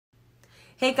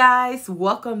Hey guys,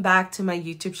 welcome back to my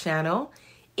YouTube channel.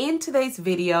 In today's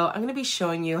video, I'm going to be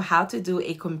showing you how to do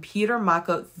a computer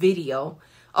mock-up video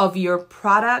of your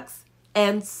products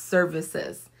and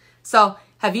services. So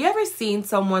have you ever seen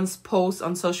someone's post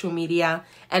on social media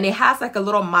and it has like a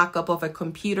little mock-up of a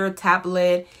computer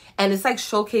tablet and it's like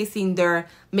showcasing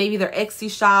maybe their Etsy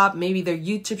shop, maybe their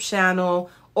YouTube channel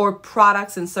or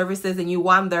products and services, and you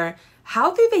wonder,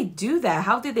 how did they do that?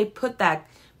 How did they put that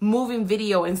moving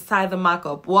video inside the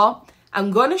mockup? Well,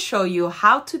 I'm going to show you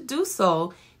how to do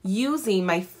so using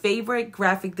my favorite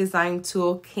graphic design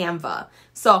tool, Canva.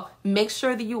 So make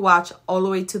sure that you watch all the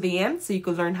way to the end so you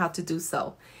can learn how to do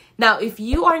so. Now, if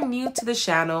you are new to the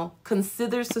channel,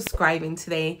 consider subscribing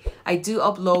today. I do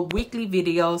upload weekly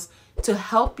videos to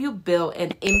help you build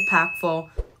an impactful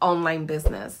online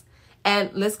business. And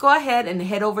let's go ahead and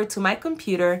head over to my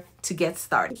computer to get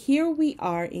started. Here we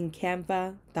are in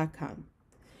canva.com.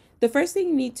 The first thing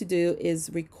you need to do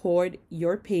is record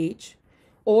your page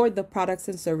or the products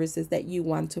and services that you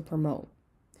want to promote.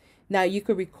 Now, you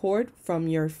could record from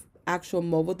your actual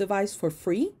mobile device for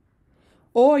free,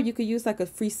 or you could use like a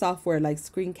free software like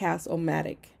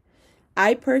Screencast-O-Matic.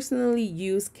 I personally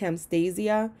use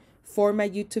Camtasia for my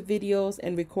YouTube videos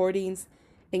and recordings.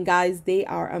 And guys, they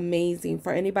are amazing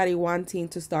for anybody wanting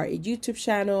to start a YouTube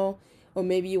channel, or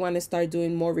maybe you want to start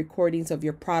doing more recordings of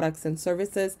your products and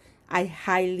services. I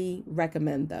highly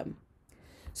recommend them.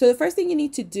 So the first thing you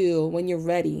need to do when you're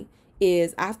ready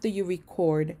is, after you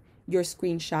record your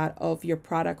screenshot of your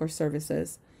product or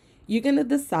services, you're going to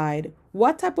decide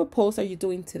what type of post are you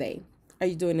doing today. Are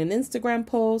you doing an Instagram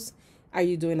post? Are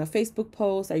you doing a Facebook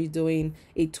post? Are you doing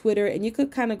a Twitter? And you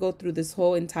could kind of go through this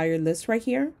whole entire list right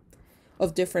here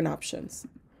of different options.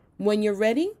 When you're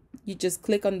ready, you just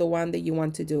click on the one that you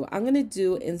want to do. I'm going to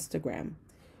do Instagram.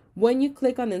 When you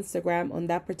click on Instagram, on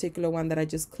that particular one that I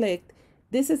just clicked,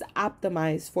 this is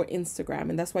optimized for Instagram,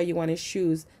 and that's why you want to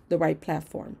choose the right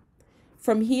platform.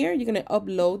 From here, you're going to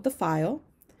upload the file.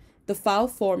 The file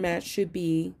format should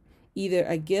be either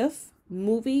a GIF,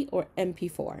 movie, or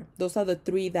MP4. Those are the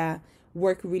three that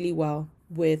work really well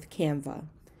with Canva.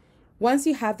 Once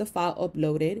you have the file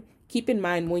uploaded, keep in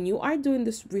mind, when you are doing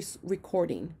this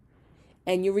recording,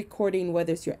 and you're recording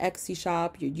whether it's your Etsy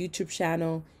shop, your YouTube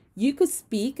channel, you could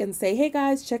speak and say, hey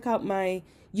guys, check out my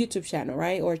YouTube channel,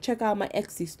 right? Or check out my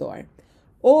Etsy store.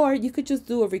 Or you could just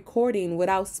do a recording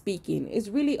without speaking. It's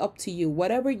really up to you,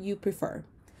 whatever you prefer.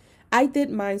 I did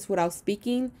mine without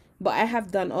speaking, but I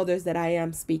have done others that I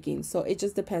am speaking. So it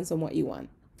just depends on what you want.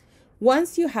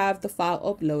 Once you have the file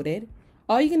uploaded,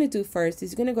 all you're going to do first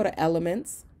is you're going to go to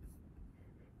Elements.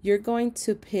 You're going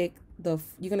to pick you're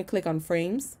going to click on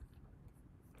Frames.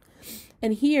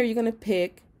 And here you're going to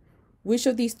pick which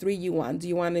of these three you want. Do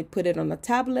you want to put it on a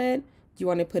tablet? Do you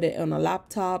want to put it on a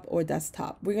laptop or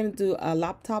desktop? We're going to do a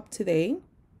laptop today.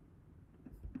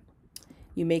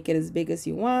 You make it as big as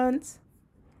you want.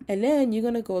 And then you're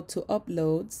going to go to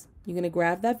Uploads. You're going to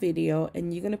grab that video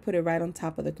and you're going to put it right on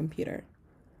top of the computer.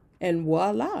 And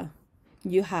voila,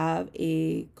 you have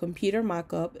a computer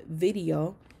mock-up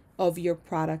video of your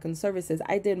product and services.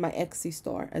 I did my Etsy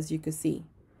store, as you can see.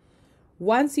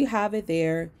 Once you have it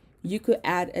there, you could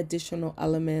add additional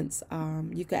elements.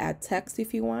 You could add text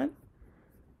if you want.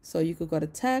 So you could go to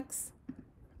text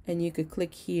and you could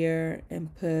click here and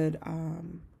put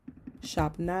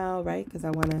shop now, right? Because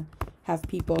I want to have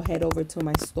people head over to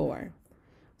my store.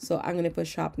 So I'm going to put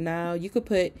shop now. You could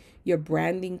put your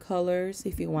branding colors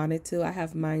if you wanted to. I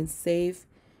have mine saved.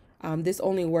 This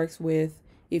only works with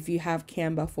if you have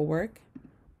Canva for work,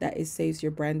 that it saves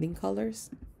your branding colors.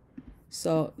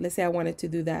 So let's say I wanted to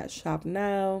do that shop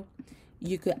now.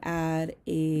 You could add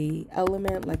a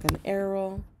element like an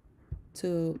arrow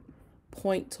to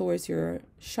point towards your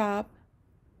shop.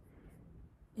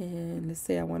 And let's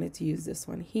say I wanted to use this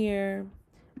one here.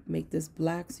 Make this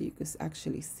black so you could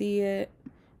actually see it.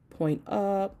 Point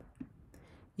up.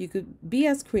 You could be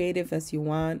as creative as you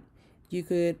want. You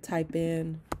could type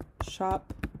in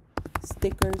shop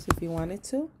stickers if you wanted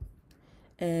to.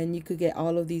 And you could get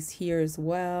all of these here as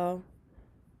well.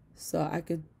 So I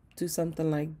could do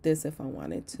something like this if I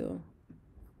wanted to,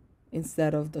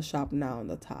 instead of the shop now on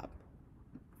the top,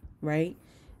 right?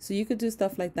 So you could do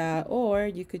stuff like that, or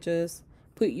you could just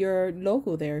put your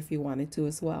logo there if you wanted to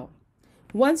as well.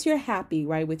 Once you're happy,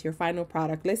 right, with your final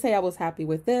product, let's say I was happy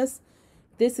with this.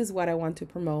 This is what I want to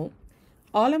promote.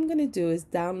 All I'm going to do is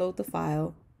download the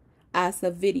file as a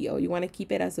video. You want to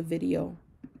keep it as a video.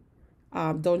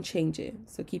 Don't change it.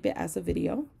 So keep it as a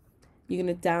video. You're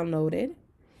going to download it.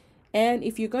 And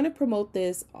if you're going to promote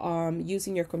this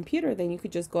using your computer, then you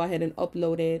could just go ahead and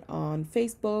upload it on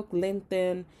Facebook,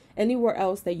 LinkedIn, anywhere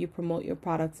else that you promote your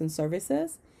products and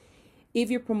services. If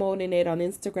you're promoting it on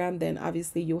Instagram, then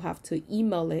obviously you have to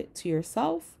email it to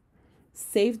yourself,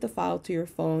 save the file to your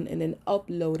phone, and then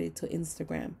upload it to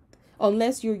Instagram.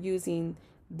 Unless you're using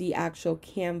the actual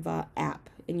Canva app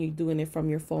and you're doing it from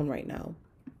your phone right now.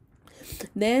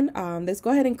 Then let's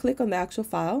go ahead and click on the actual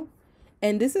file.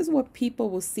 And this is what people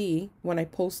will see when I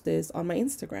post this on my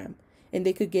Instagram. And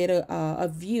they could get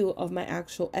a view of my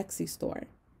actual Etsy store.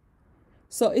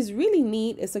 So it's really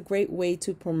neat. It's a great way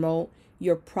to promote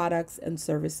your products and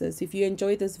services. If you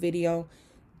enjoyed this video,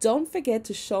 don't forget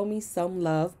to show me some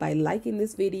love by liking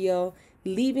this video,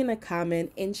 leaving a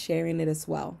comment, and sharing it as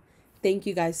well. Thank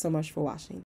you guys so much for watching.